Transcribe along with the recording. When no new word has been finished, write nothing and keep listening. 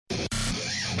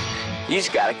You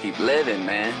just gotta keep living,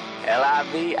 man.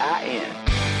 Livin.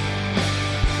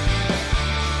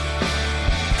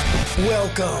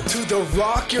 Welcome to the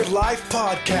Rock Your Life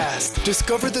podcast.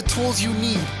 Discover the tools you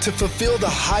need to fulfill the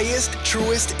highest,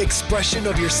 truest expression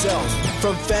of yourself.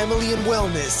 From family and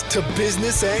wellness to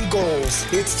business and goals,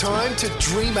 it's time to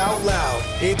dream out loud.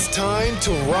 It's time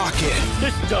to rock it.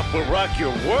 This stuff will rock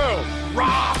your world.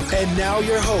 Rock! And now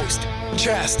your host,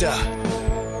 Chasta.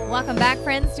 Welcome back,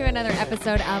 friends, to another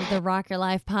episode of the Rock Your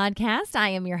Life podcast. I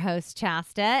am your host,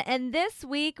 Chasta, and this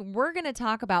week we're going to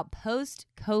talk about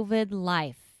post-COVID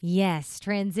life. Yes,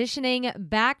 transitioning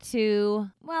back to,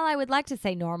 well, I would like to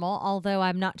say normal, although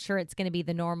I'm not sure it's going to be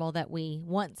the normal that we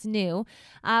once knew.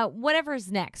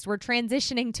 Whatever's next. We're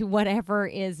transitioning to whatever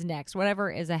is next, whatever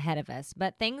is ahead of us.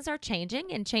 But things are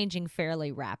changing and changing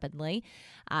fairly rapidly.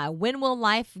 When will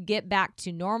life get back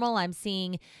to normal? I'm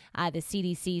seeing the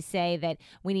CDC say that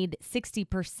we need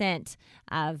 60%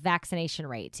 vaccination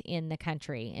rate in the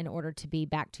country in order to be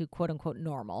back to quote unquote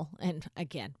normal. And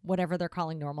again, whatever they're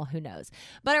calling normal, who knows?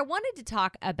 But I wanted to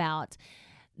talk about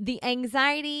the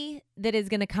anxiety that is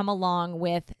going to come along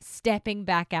with stepping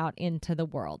back out into the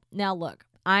world. Now, look,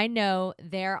 I know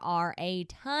there are a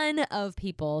ton of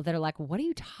people that are like, what are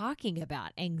you talking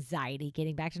about? Anxiety,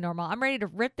 getting back to normal. I'm ready to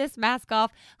rip this mask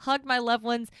off, hug my loved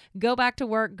ones, go back to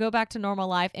work, go back to normal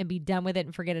life, and be done with it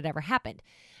and forget it ever happened.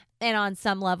 And on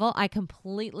some level, I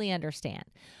completely understand.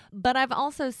 But I've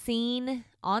also seen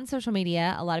on social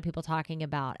media a lot of people talking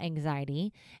about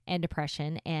anxiety and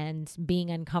depression and being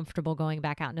uncomfortable going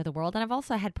back out into the world. And I've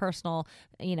also had personal,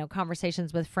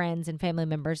 conversations with friends and family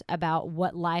members about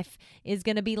what life is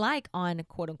going to be like on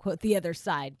quote unquote the other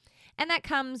side. And that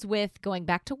comes with going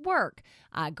back to work,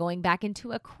 going back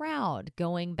into a crowd,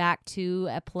 going back to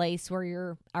a place where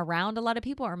you're around a lot of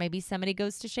people, or maybe somebody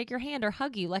goes to shake your hand or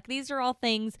hug you. Like, these are all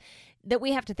things that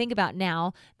we have to think about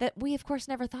now that we, of course,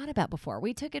 never thought about before.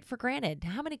 We took it for granted.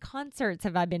 How many concerts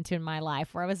have I been to in my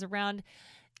life where I was around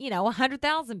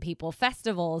 100,000 people,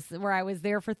 festivals where I was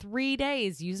there for 3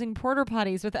 days using porta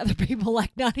potties with other people,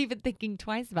 like not even thinking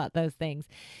twice about those things,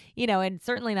 and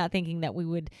certainly not thinking that we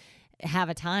would have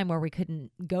a time where we couldn't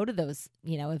go to those,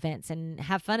 events and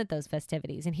have fun at those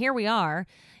festivities. And here we are,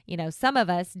 some of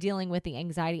us dealing with the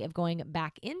anxiety of going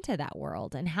back into that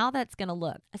world and how that's going to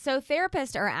look. So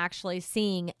therapists are actually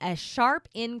seeing a sharp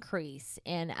increase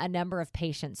in a number of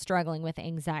patients struggling with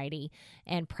anxiety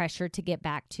and pressure to get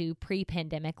back to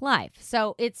pre-pandemic life.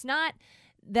 So it's not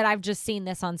that I've just seen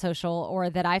this on social, or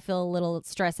that I feel a little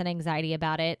stress and anxiety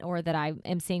about it, or that I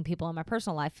am seeing people in my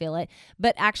personal life feel it,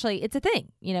 but actually it's a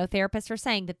thing. Therapists are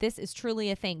saying that this is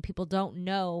truly a thing. People don't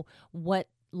know what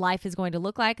life is going to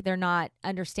look like. They're not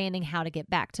understanding how to get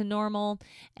back to normal.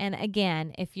 And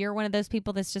again, if you're one of those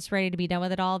people that's just ready to be done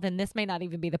with it all, then this may not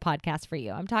even be the podcast for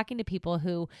you. I'm talking to people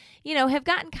who, have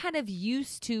gotten kind of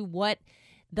used to what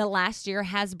the last year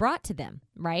has brought to them,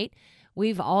 right?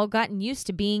 We've all gotten used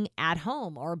to being at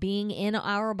home or being in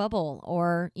our bubble,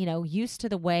 or, used to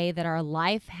the way that our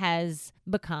life has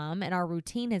become and our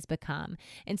routine has become.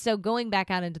 And so going back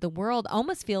out into the world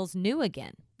almost feels new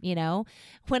again.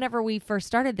 Whenever we first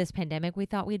started this pandemic, we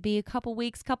thought we'd be a couple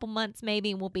weeks, couple months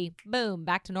maybe, and we'll be, boom,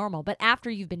 back to normal. But after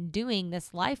you've been doing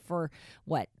this life for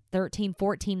 13,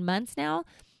 14 months now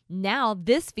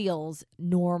this feels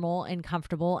normal and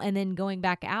comfortable, and then going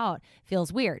back out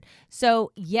feels weird.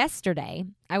 So yesterday,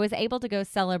 I was able to go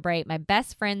celebrate my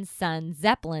best friend's son,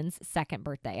 Zeppelin's second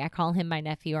birthday. I call him my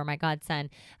nephew or my godson.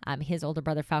 His older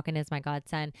brother, Falcon, is my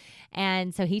godson.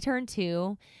 And so he turned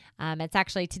 2. It's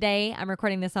actually today, I'm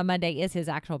recording this on Monday, is his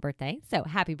actual birthday. So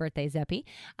happy birthday, Zeppy.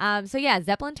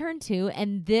 Zeppelin turned 2,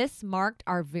 and this marked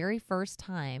our very first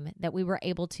time that we were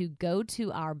able to go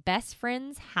to our best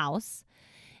friend's house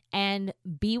and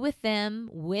be with them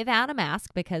without a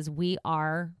mask, because we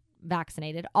are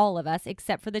vaccinated, all of us,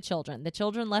 except for the children. The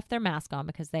children left their mask on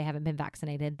because they haven't been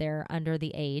vaccinated. They're under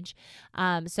the age.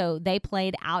 So they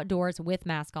played outdoors with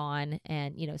mask on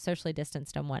and, socially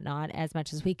distanced and whatnot, as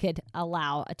much as we could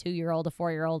allow a 2-year-old, a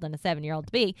 4-year-old, and a 7-year-old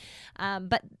to be.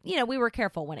 But we were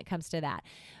careful when it comes to that.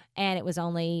 And it was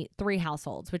only 3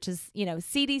 households, which is,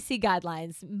 CDC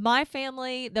guidelines. My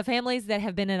family, the families that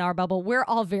have been in our bubble, we're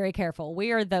all very careful.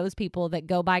 We are those people that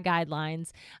go by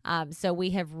guidelines. So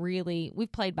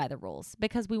we've played by the rules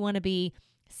because we want to be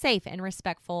safe and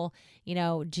respectful.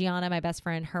 Gianna, my best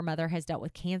friend, her mother has dealt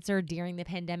with cancer during the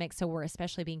pandemic, so we're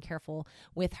especially being careful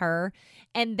with her.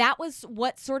 And that was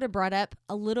what sort of brought up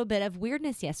a little bit of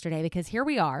weirdness yesterday, because here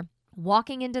we are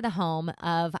walking into the home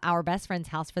of our best friend's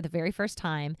house for the very first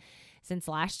time. since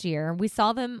last year. We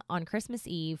saw them on Christmas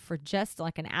Eve for just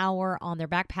like an hour on their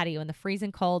back patio in the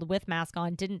freezing cold with mask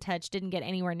on, didn't touch, didn't get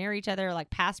anywhere near each other, like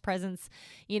past presents,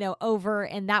 over.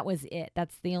 And that was it.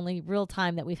 That's the only real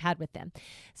time that we've had with them.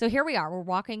 So here we are, we're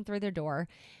walking through their door,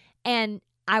 and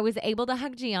I was able to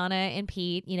hug Gianna and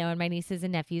Pete, and my nieces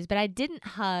and nephews, but I didn't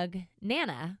hug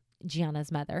Nana,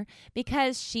 Gianna's mother,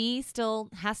 because she still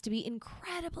has to be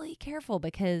incredibly careful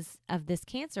because of this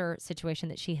cancer situation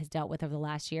that she has dealt with over the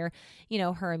last year.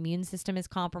 Her immune system is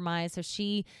compromised. So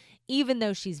she, even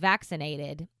though she's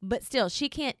vaccinated, but still she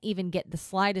can't even get the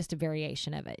slightest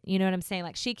variation of it. You know what I'm saying?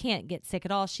 Like she can't get sick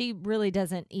at all. She really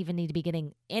doesn't even need to be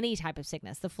getting any type of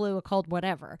sickness, the flu, a cold,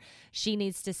 whatever. She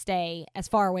needs to stay as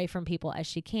far away from people as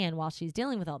she can while she's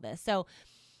dealing with all this. So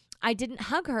I didn't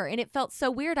hug her, and it felt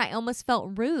so weird. I almost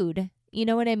felt rude. You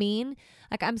know what I mean?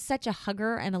 Like I'm such a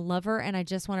hugger and a lover, and I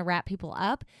just want to wrap people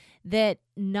up, that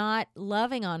not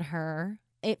loving on her,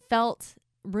 it felt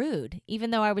rude, even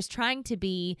though I was trying to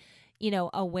be,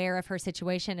 aware of her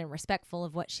situation and respectful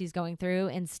of what she's going through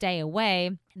and stay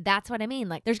away. That's what I mean.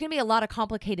 Like there's going to be a lot of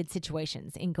complicated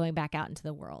situations in going back out into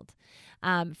the world.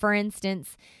 For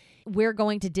instance, we're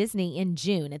going to Disney in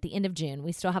June, at the end of June.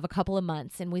 We still have a couple of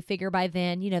months, and we figure by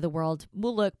then, the world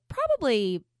will look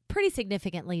probably pretty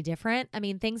significantly different. I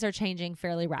mean, things are changing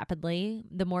fairly rapidly.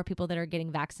 The more people that are getting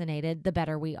vaccinated, the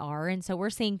better we are. And so we're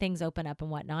seeing things open up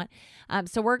and whatnot.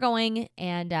 So we're going,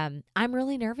 and I'm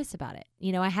really nervous about it.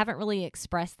 I haven't really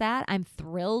expressed that. I'm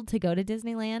thrilled to go to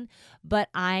Disneyland, but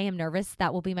I am nervous.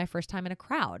 That will be my first time in a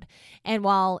crowd. And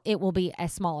while it will be a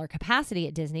smaller capacity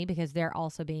at Disney, because they're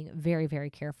also being very, very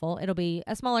careful, it'll be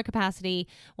a smaller capacity,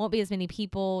 won't be as many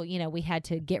people. We had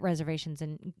to get reservations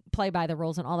and play by the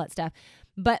rules and all that stuff.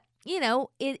 But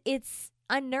it's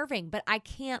unnerving, but I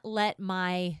can't let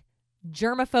my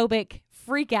germophobic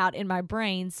freak out in my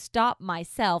brain stop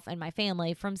myself and my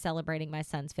family from celebrating my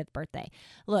son's 5th birthday.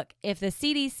 Look, if the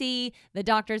CDC, the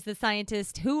doctors, the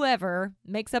scientists, whoever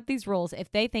makes up these rules,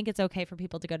 if they think it's okay for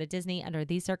people to go to Disney under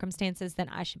these circumstances, then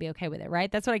I should be okay with it,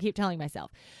 right? That's what I keep telling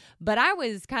myself. But I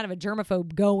was kind of a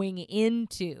germaphobe going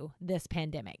into this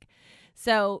pandemic.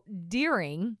 So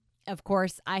of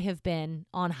course, I have been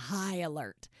on high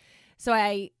alert. So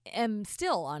I am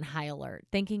still on high alert,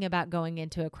 thinking about going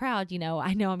into a crowd.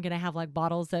 I know I'm going to have like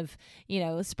bottles of,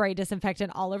 spray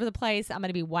disinfectant all over the place. I'm going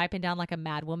to be wiping down like a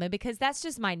mad woman, because that's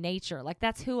just my nature. Like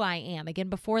that's who I am. Again,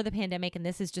 before the pandemic, and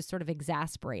this has just sort of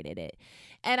exasperated it.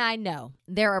 And I know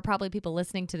there are probably people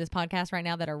listening to this podcast right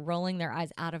now that are rolling their eyes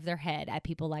out of their head at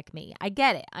people like me. I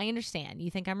get it. I understand.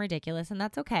 You think I'm ridiculous, and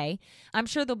that's okay. I'm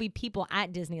sure there'll be people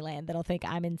at Disneyland that'll think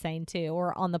I'm insane too,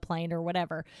 or on the plane or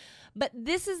whatever. But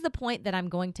this is the point that I'm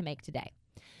going to make today.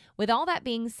 With all that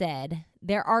being said,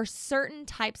 there are certain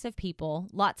types of people,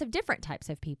 lots of different types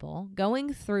of people,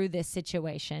 going through this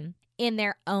situation in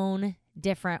their own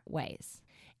different ways.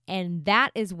 And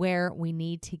that is where we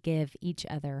need to give each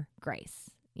other grace.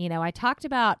 I talked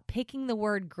about picking the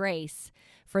word grace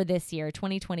for this year,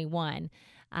 2021.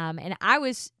 And I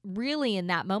was really in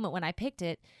that moment when I picked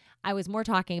it, I was more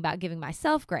talking about giving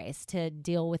myself grace to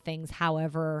deal with things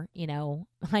however,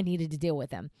 I needed to deal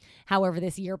with them, however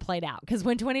this year played out. Because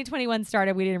when 2021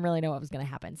 started, we didn't really know what was going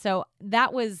to happen. So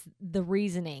that was the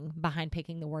reasoning behind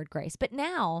picking the word grace. But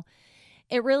now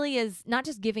it really is not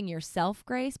just giving yourself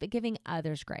grace, but giving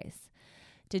others grace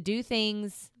to do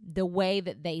things the way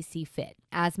that they see fit.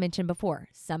 As mentioned before,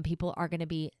 some people are going to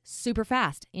be super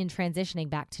fast in transitioning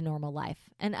back to normal life,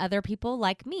 and other people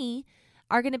like me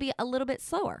are going to be a little bit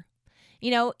slower.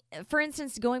 For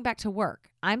instance, going back to work,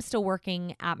 I'm still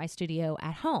working at my studio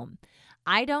at home.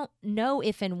 I don't know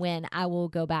if and when I will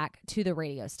go back to the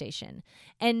radio station.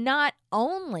 And not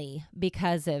only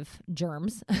because of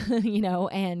germs,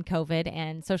 and COVID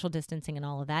and social distancing and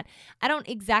all of that. I don't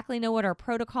exactly know what our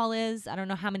protocol is. I don't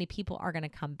know how many people are going to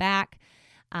come back.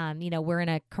 We're in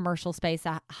a commercial space,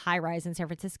 a high rise in San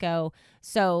Francisco.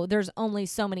 So there's only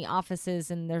so many offices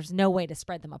and there's no way to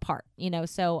spread them apart,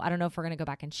 so I don't know if we're going to go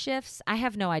back in shifts. I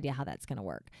have no idea how that's going to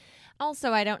work.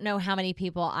 Also, I don't know how many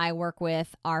people I work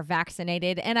with are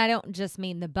vaccinated, and I don't just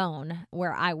mean the Bone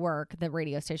where I work, the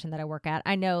radio station that I work at.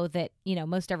 I know that,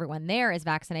 most everyone there is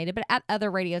vaccinated, but at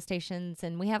other radio stations,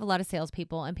 and we have a lot of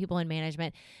salespeople and people in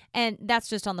management, and that's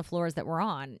just on the floors that we're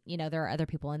on. There are other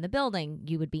people in the building.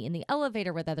 You would be in the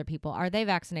elevator with with other people. Are they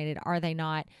vaccinated? Are they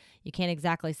not? You can't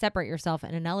exactly separate yourself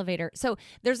in an elevator. So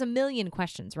there's a million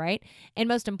questions, right? And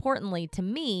most importantly, to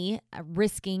me,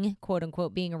 risking, quote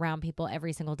unquote, being around people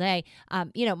every single day.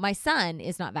 My son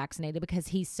is not vaccinated because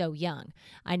he's so young.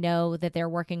 I know that they're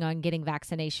working on getting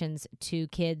vaccinations to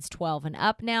kids 12 and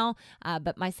up now,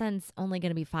 but my son's only going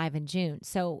to be 5 in June.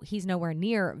 So he's nowhere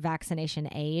near vaccination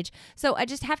age. So I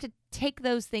just have to take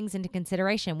those things into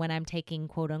consideration when I'm taking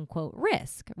quote unquote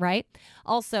risk, right?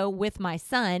 Also, with my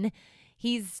son,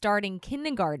 he's starting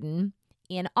kindergarten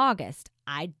in August.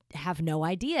 I have no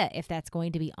idea if that's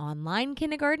going to be online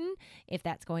kindergarten, if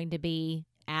that's going to be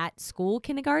at school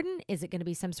kindergarten. Is it going to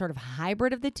be some sort of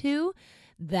hybrid of the two?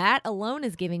 That alone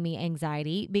is giving me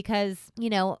anxiety because,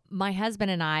 my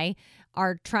husband and I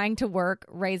are trying to work,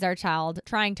 raise our child,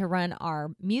 trying to run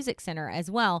our music center as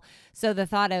well. So the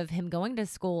thought of him going to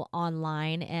school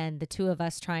online and the two of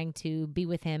us trying to be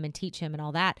with him and teach him and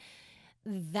all that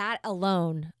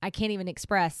alone, I can't even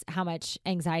express how much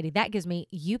anxiety that gives me.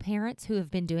 You parents who have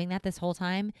been doing that this whole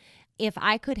time, if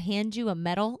I could hand you a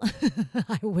medal,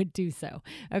 I would do so,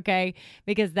 okay?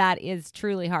 Because that is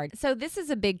truly hard. So this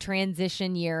is a big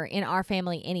transition year in our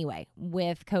family anyway,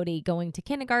 with Cody going to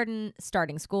kindergarten,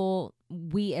 starting school.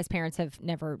 We as parents have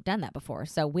never done that before,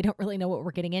 so we don't really know what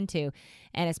we're getting into,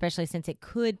 and especially since it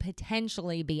could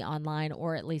potentially be online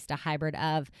or at least a hybrid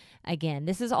of, again,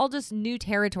 this is all just new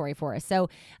territory for us. So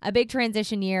a big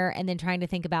transition year, and then trying to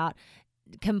think about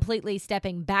completely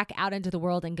stepping back out into the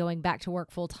world and going back to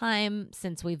work full time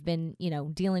since we've been,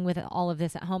 dealing with all of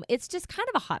this at home. It's just kind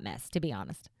of a hot mess, to be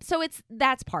honest. So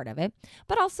that's part of it.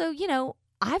 But also,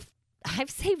 I've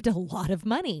saved a lot of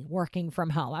money working from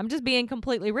home. I'm just being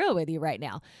completely real with you right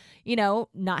now.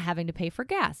 Not having to pay for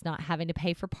gas, not having to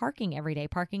pay for parking every day.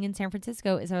 Parking in San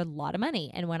Francisco is a lot of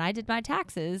money. And when I did my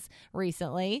taxes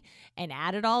recently and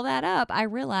added all that up, I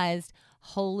realized,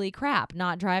 holy crap,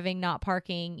 not driving, not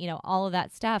parking, all of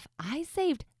that stuff. I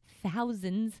saved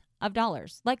thousands of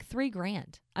dollars, like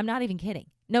 $3,000. I'm not even kidding.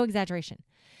 No exaggeration.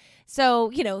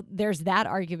 So, there's that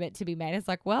argument to be made. It's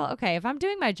like, well, okay, if I'm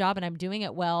doing my job and I'm doing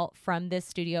it well from this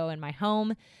studio in my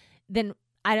home, then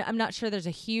I'm not sure there's a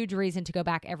huge reason to go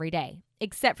back every day,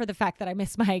 except for the fact that I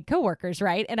miss my coworkers,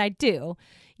 right? And I do.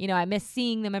 I miss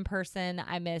seeing them in person.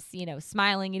 I miss,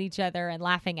 smiling at each other and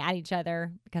laughing at each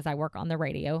other because I work on the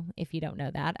radio. If you don't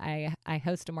know that, I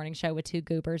host a morning show with two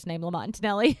goobers named Lamont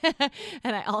and Tinelli.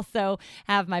 And I also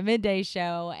have my midday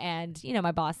show and,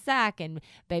 my boss, Zach, and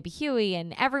baby Huey,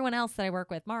 and everyone else that I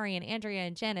work with, Mari and Andrea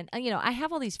and Jen. And, I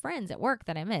have all these friends at work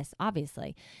that I miss,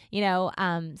 obviously,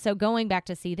 so going back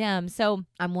to see them. So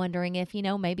I'm wondering if,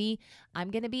 maybe I'm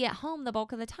going to be at home the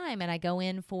bulk of the time and I go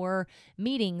in for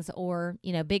meetings or,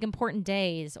 big important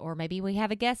days, or maybe we have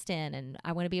a guest in and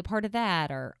I want to be a part of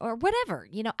that or whatever,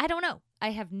 I don't know.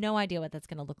 I have no idea what that's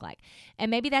going to look like. And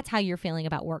maybe that's how you're feeling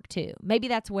about work too. Maybe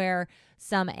that's where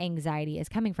some anxiety is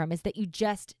coming from, is that you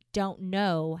just don't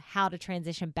know how to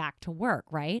transition back to work,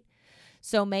 right?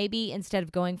 So maybe instead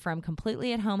of going from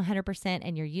completely at home 100%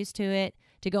 and you're used to it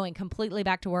to going completely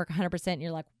back to work 100% and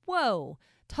you're like, whoa,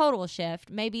 total shift.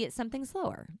 Maybe it's something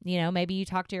slower. Maybe you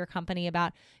talk to your company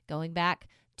about going back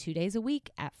 2 days a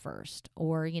week at first,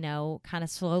 or, kind of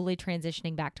slowly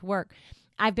transitioning back to work.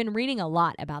 I've been reading a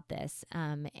lot about this,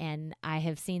 and I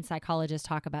have seen psychologists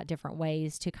talk about different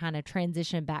ways to kind of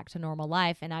transition back to normal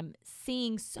life. And I'm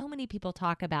seeing so many people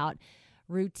talk about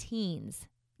routines,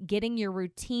 getting your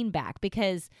routine back,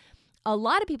 because a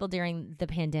lot of people during the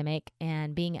pandemic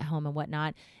and being at home and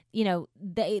whatnot,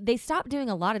 they stopped doing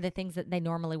a lot of the things that they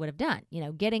normally would have done.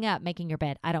 Getting up, making your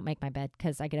bed. I don't make my bed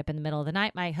because I get up in the middle of the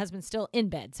night. My husband's still in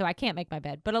bed, so I can't make my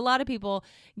bed. But a lot of people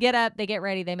get up, they get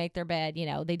ready, they make their bed.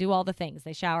 They do all the things.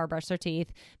 They shower, brush their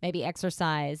teeth, maybe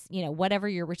exercise, whatever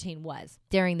your routine was.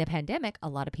 During the pandemic, a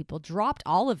lot of people dropped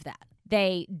all of that.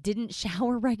 They didn't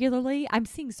shower regularly. I'm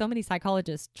seeing so many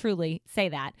psychologists truly say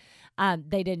that.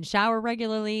 They didn't shower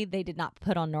regularly. They did not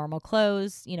put on normal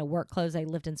clothes, work clothes. They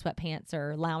lived in sweatpants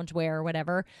or loungewear or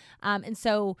whatever. And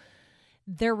so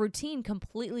their routine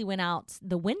completely went out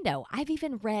the window. I've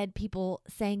even read people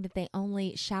saying that they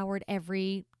only showered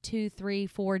every 2, 3,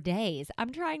 4 days.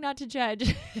 I'm trying not to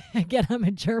judge. Again, I'm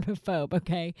a germaphobe,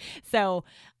 okay? So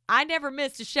I never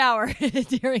missed a shower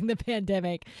during the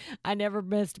pandemic. I never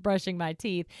missed brushing my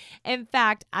teeth. In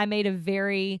fact, I made a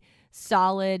very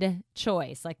solid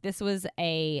choice. Like, this was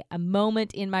a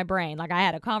moment in my brain. Like, I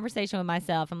had a conversation with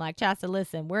myself. I'm like, Chasta,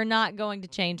 listen, we're not going to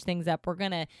change things up. We're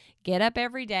going to get up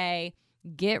every day,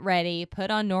 get ready, put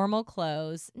on normal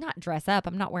clothes, not dress up.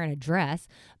 I'm not wearing a dress,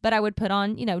 but I would put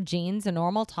on, jeans, a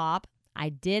normal top. I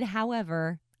did,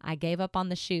 however, I gave up on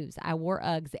the shoes. I wore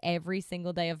Uggs every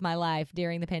single day of my life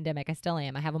during the pandemic. I still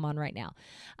am. I have them on right now.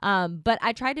 But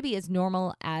I tried to be as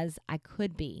normal as I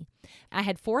could be. I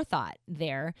had forethought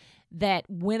there that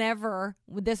whenever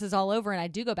this is all over and I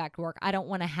do go back to work, I don't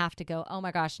want to have to go, oh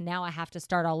my gosh, now I have to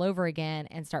start all over again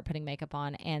and start putting makeup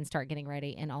on and start getting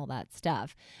ready and all that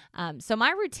stuff. So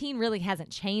my routine really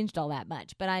hasn't changed all that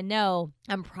much, but I know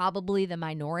I'm probably the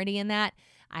minority in that.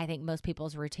 I think most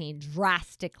people's routine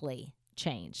drastically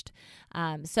changed.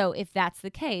 So if that's the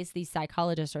case, these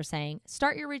psychologists are saying,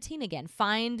 start your routine again.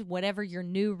 Find whatever your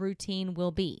new routine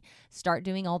will be. Start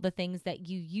doing all the things that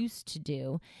you used to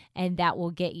do, and that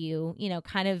will get you,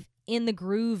 kind of in the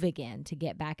groove again to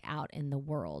get back out in the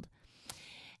world.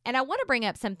 And I want to bring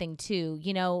up something too,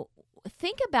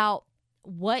 think about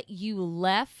what you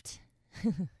left.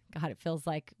 God, it feels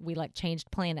like we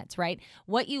changed planets, right?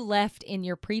 What you left in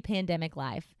your pre-pandemic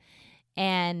life,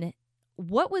 and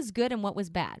what was good and what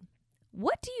was bad.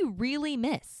 What do you really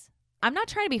miss? I'm not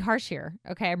trying to be harsh here,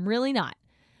 okay? I'm really not.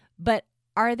 But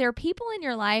are there people in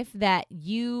your life that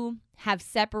you have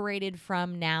separated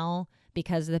from now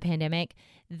because of the pandemic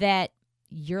that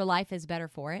your life is better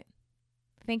for it?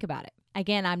 Think about it.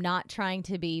 Again, I'm not trying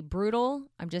to be brutal.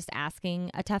 I'm just asking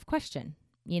a tough question.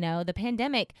 The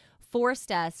pandemic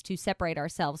forced us to separate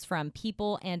ourselves from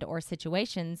people and or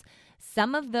situations.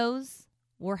 Some of those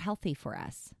were healthy for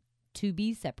us to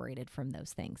be separated from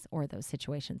those things or those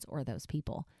situations or those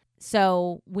people.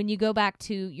 So when you go back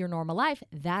to your normal life,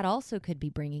 that also could be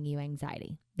bringing you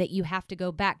anxiety, that you have to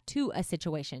go back to a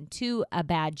situation, to a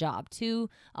bad job, to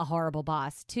a horrible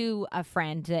boss, to a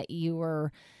friend that you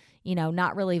were,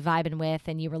 not really vibing with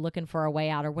and you were looking for a way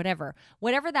out or whatever.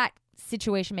 Whatever that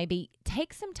situation may be,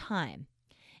 take some time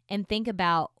and think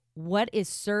about what is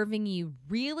serving you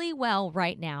really well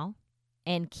right now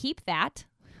and keep that,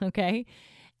 okay?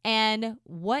 And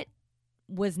what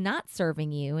was not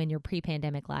serving you in your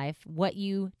pre-pandemic life, what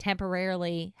you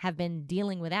temporarily have been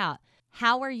dealing without,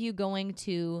 how are you going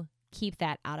to keep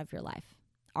that out of your life?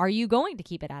 Are you going to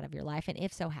keep it out of your life? And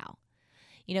if so, how?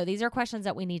 These are questions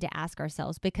that we need to ask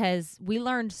ourselves because we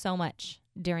learned so much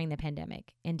during the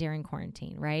pandemic and during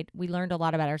quarantine, right? We learned a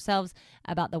lot about ourselves,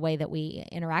 about the way that we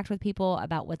interact with people,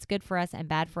 about what's good for us and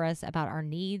bad for us, about our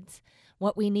needs,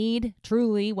 what we need,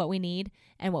 truly what we need,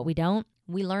 and what we don't.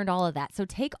 We learned all of that. So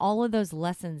take all of those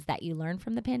lessons that you learned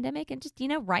from the pandemic and just,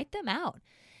 write them out.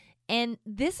 And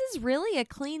this is really a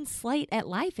clean slate at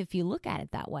life if you look at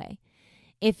it that way.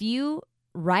 If you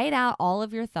write out all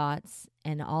of your thoughts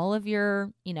and all of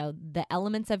your, the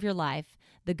elements of your life,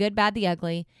 the good, bad, the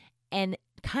ugly, and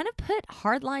kind of put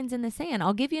hard lines in the sand.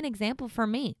 I'll give you an example for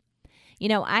me.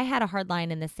 I had a hard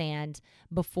line in the sand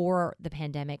before the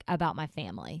pandemic about my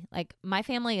family. Like, my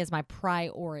family is my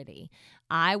priority.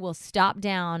 I will stop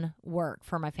down work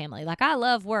for my family. Like, I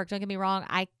love work. Don't get me wrong.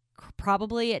 I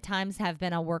probably at times have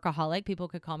been a workaholic. People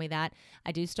could call me that.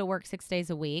 I do still work 6 days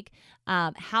a week.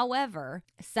 However,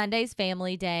 Sunday's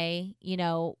family day,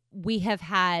 we have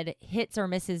had hits or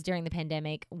misses during the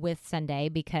pandemic with Sunday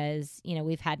because,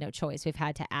 we've had no choice. We've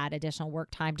had to add additional work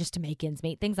time just to make ends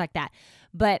meet, things like that.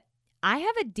 But I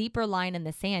have a deeper line in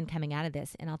the sand coming out of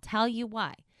this, and I'll tell you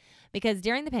why. Because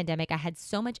during the pandemic, I had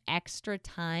so much extra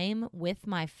time with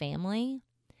my family.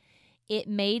 It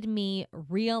made me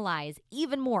realize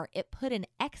even more. It put an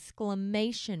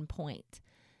exclamation point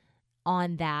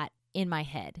on that in my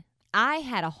head. I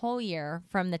had a whole year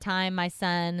from the time my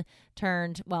son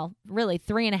turned, really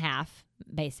 3.5,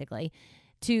 basically,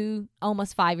 to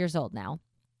almost 5 years old now.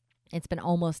 It's been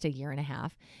almost 1.5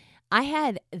 years. I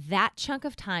had that chunk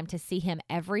of time to see him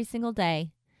every single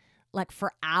day, like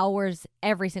for hours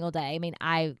every single day. I mean,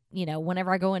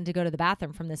 whenever I go in to go to the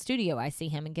bathroom from the studio, I see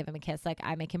him and give him a kiss. Like,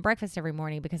 I make him breakfast every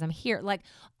morning because I'm here. Like,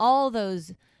 all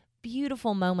those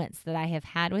beautiful moments that I have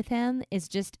had with him is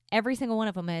just, every single one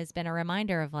of them has been a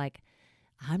reminder of like,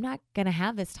 I'm not going to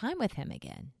have this time with him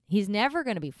again. He's never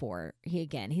going to be 4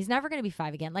 again. He's never going to be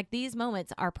 5 again. Like, these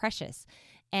moments are precious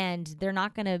and they're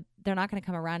not going to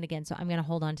come around again. So I'm going to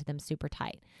hold on to them super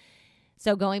tight.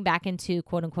 So going back into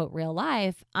quote unquote real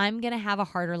life, I'm going to have a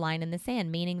harder line in the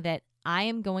sand, meaning that I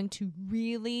am going to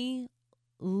really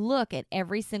look at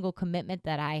every single commitment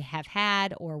that I have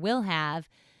had or will have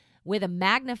with a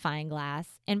magnifying glass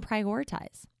and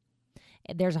prioritize.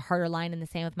 There's a harder line in the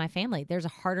sand with my family. There's a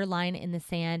harder line in the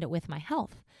sand with my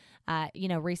health.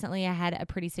 Recently I had a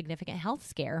pretty significant health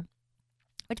scare,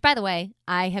 which, by the way,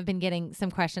 I have been getting some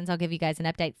questions. I'll give you guys an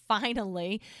update.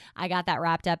 Finally, I got that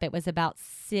wrapped up. It was about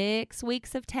 6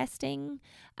 weeks of testing.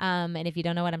 And if you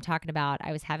don't know what I'm talking about,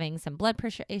 I was having some blood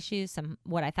pressure issues, some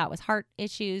what I thought was heart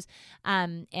issues.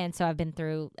 And so I've been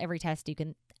through every test you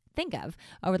can think of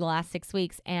over the last 6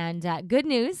 weeks. And good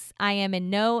news, I am in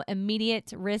no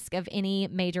immediate risk of any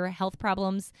major health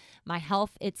problems. My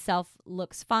health itself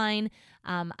looks fine.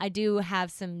 I do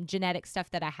have some genetic stuff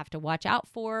that I have to watch out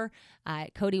for.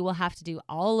 Cody will have to do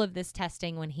all of this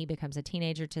testing when he becomes a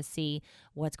teenager to see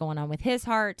what's going on with his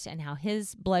heart and how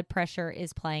his blood pressure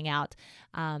is playing out.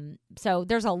 So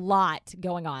there's a lot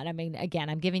going on. I mean, again,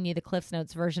 I'm giving you the Cliff's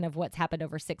Notes version of what's happened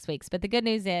over 6 weeks. But the good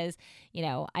news is,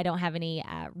 I don't have any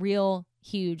real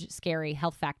huge, scary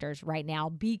health factors right now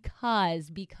because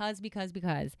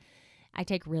I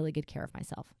take really good care of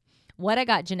myself. What I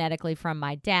got genetically from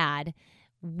my dad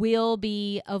will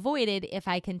be avoided if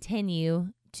I continue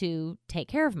to take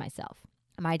care of myself.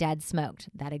 My dad smoked.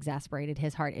 That exacerbated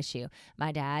his heart issue.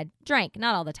 My dad drank,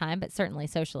 not all the time, but certainly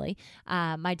socially.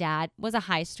 My dad was a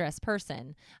high-stress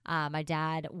person. My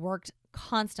dad worked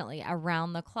constantly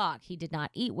around the clock. He did not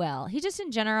eat well. He just,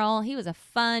 in general, he was a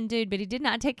fun dude, but he did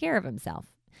not take care of himself.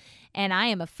 And I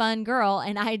am a fun girl,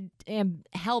 and I am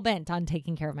hell-bent on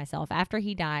taking care of myself. After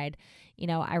he died,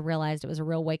 I realized it was a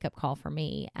real wake-up call for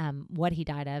me, what he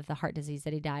died of, the heart disease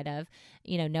that he died of,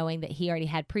 knowing that he already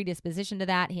had predisposition to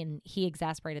that, and he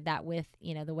exacerbated that with,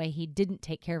 the way he didn't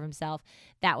take care of himself.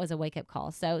 That was a wake-up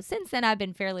call. So since then, I've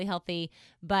been fairly healthy,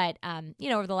 but,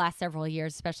 over the last several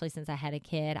years, especially since I had a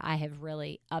kid, I have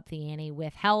really upped the ante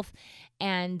with health.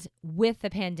 And with the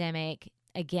pandemic,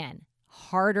 again,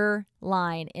 harder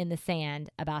line in the sand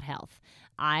about health.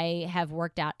 I have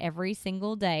worked out every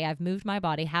single day. I've moved my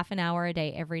body half an hour a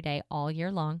day, every day, all year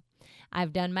long.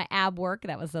 I've done my ab work.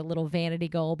 That was a little vanity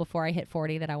goal before I hit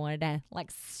 40 that I wanted to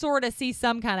sort of see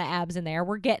some kind of abs in there.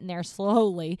 We're getting there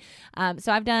slowly.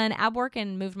 So I've done ab work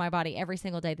and moved my body every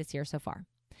single day this year so far.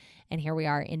 And here we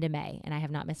are into May, and I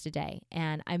have not missed a day.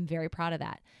 And I'm very proud of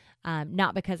that.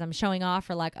 Not because I'm showing off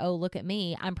or oh, look at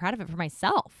me. I'm proud of it for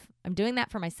myself. I'm doing that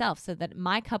for myself so that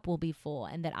my cup will be full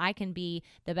and that I can be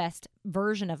the best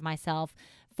version of myself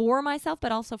for myself,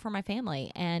 but also for my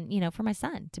family and, for my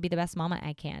son, to be the best mama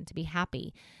I can, to be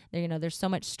happy. There's so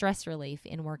much stress relief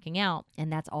in working out,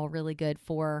 and that's all really good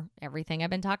for everything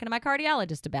I've been talking to my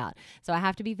cardiologist about. So I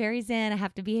have to be very zen, I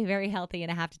have to be very healthy,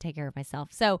 and I have to take care of myself.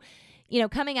 So,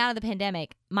 coming out of the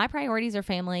pandemic, my priorities are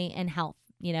family and health.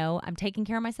 I'm taking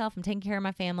care of myself. I'm taking care of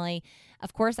my family.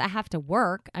 Of course, I have to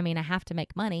work. I have to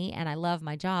make money, and I love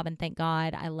my job, and thank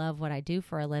God I love what I do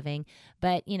for a living.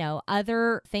 But,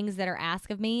 other things that are asked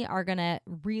of me are going to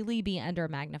really be under a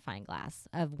magnifying glass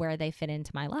of where they fit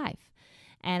into my life.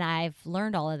 And I've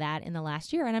learned all of that in the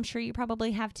last year, and I'm sure you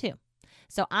probably have too.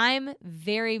 So I'm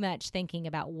very much thinking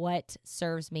about what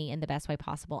serves me in the best way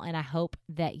possible, and I hope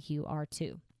that you are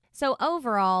too. So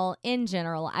overall, in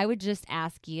general, I would just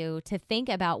ask you to think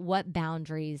about what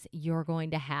boundaries you're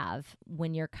going to have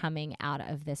when you're coming out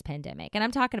of this pandemic. And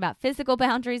I'm talking about physical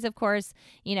boundaries, of course.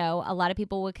 A lot of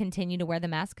people will continue to wear the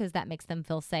mask because that makes them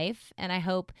feel safe. And I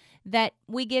hope that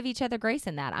we give each other grace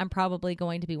in that. I'm probably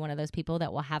going to be one of those people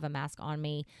that will have a mask on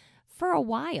me for a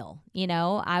while.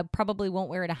 I probably won't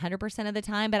wear it 100% of the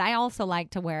time, but I also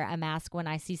like to wear a mask when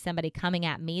I see somebody coming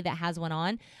at me that has one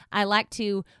on. I like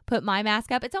to put my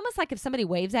mask up. It's almost like if somebody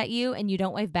waves at you and you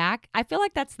don't wave back, I feel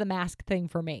like that's the mask thing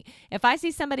for me. If I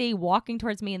see somebody walking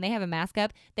towards me and they have a mask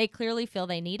up, they clearly feel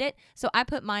they need it. So I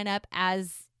put mine up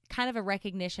as kind of a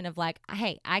recognition of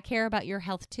hey, I care about your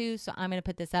health too, so I'm going to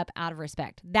put this up out of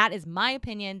respect. That is my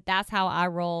opinion. That's how I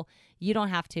roll. You don't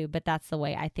have to, but that's the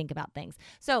way I think about things.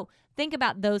 So think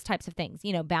about those types of things,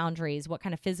 boundaries, what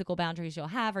kind of physical boundaries you'll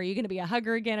have. Are you going to be a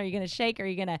hugger again? Are you going to shake? Are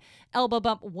you going to elbow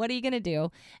bump? What are you going to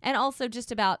do? And also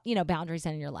just about, boundaries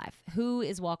in your life. Who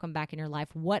is welcome back in your life?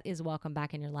 What is welcome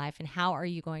back in your life? And how are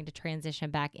you going to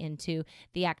transition back into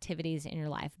the activities in your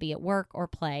life, be it work or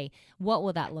play? What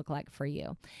will that look like for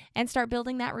you? And start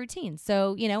building that routine.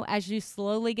 So, as you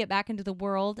slowly get back into the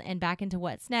world and back into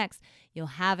what's next, you'll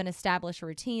have an established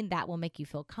routine that will make you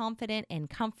feel confident and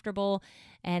comfortable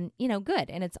and, good.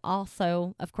 And it's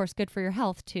also, of course, good for your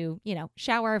health to,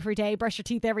 shower every day, brush your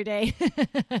teeth every day,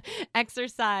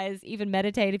 exercise, even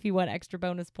meditate if you want extra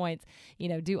bonus points,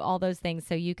 do all those things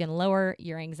so you can lower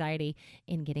your anxiety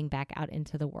in getting back out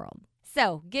into the world.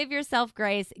 So give yourself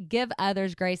grace, give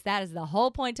others grace. That is the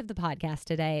whole point of the podcast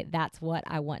today. That's what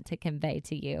I want to convey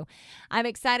to you. I'm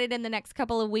excited in the next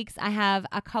couple of weeks. I have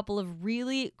a couple of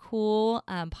really cool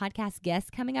podcast guests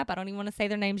coming up. I don't even want to say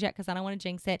their names yet because I don't want to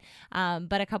jinx it,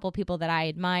 but a couple of people that I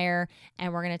admire.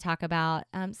 And we're going to talk about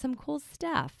some cool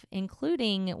stuff,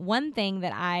 including one thing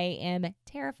that I am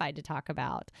terrified to talk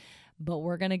about, but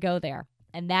we're going to go there.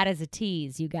 And that is a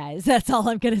tease, you guys. That's all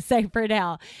I'm going to say for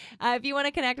now. If you want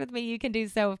to connect with me, you can do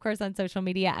so, of course, on social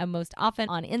media. I'm most often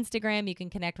on Instagram. You can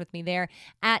connect with me there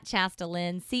at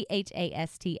ChastaLynn,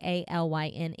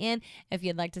 ChastaLynn. If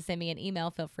you'd like to send me an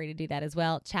email, feel free to do that as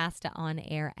well,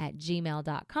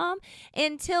 chastaonair@gmail.com.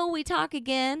 Until we talk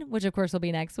again, which of course will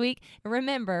be next week,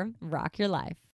 remember, rock your life.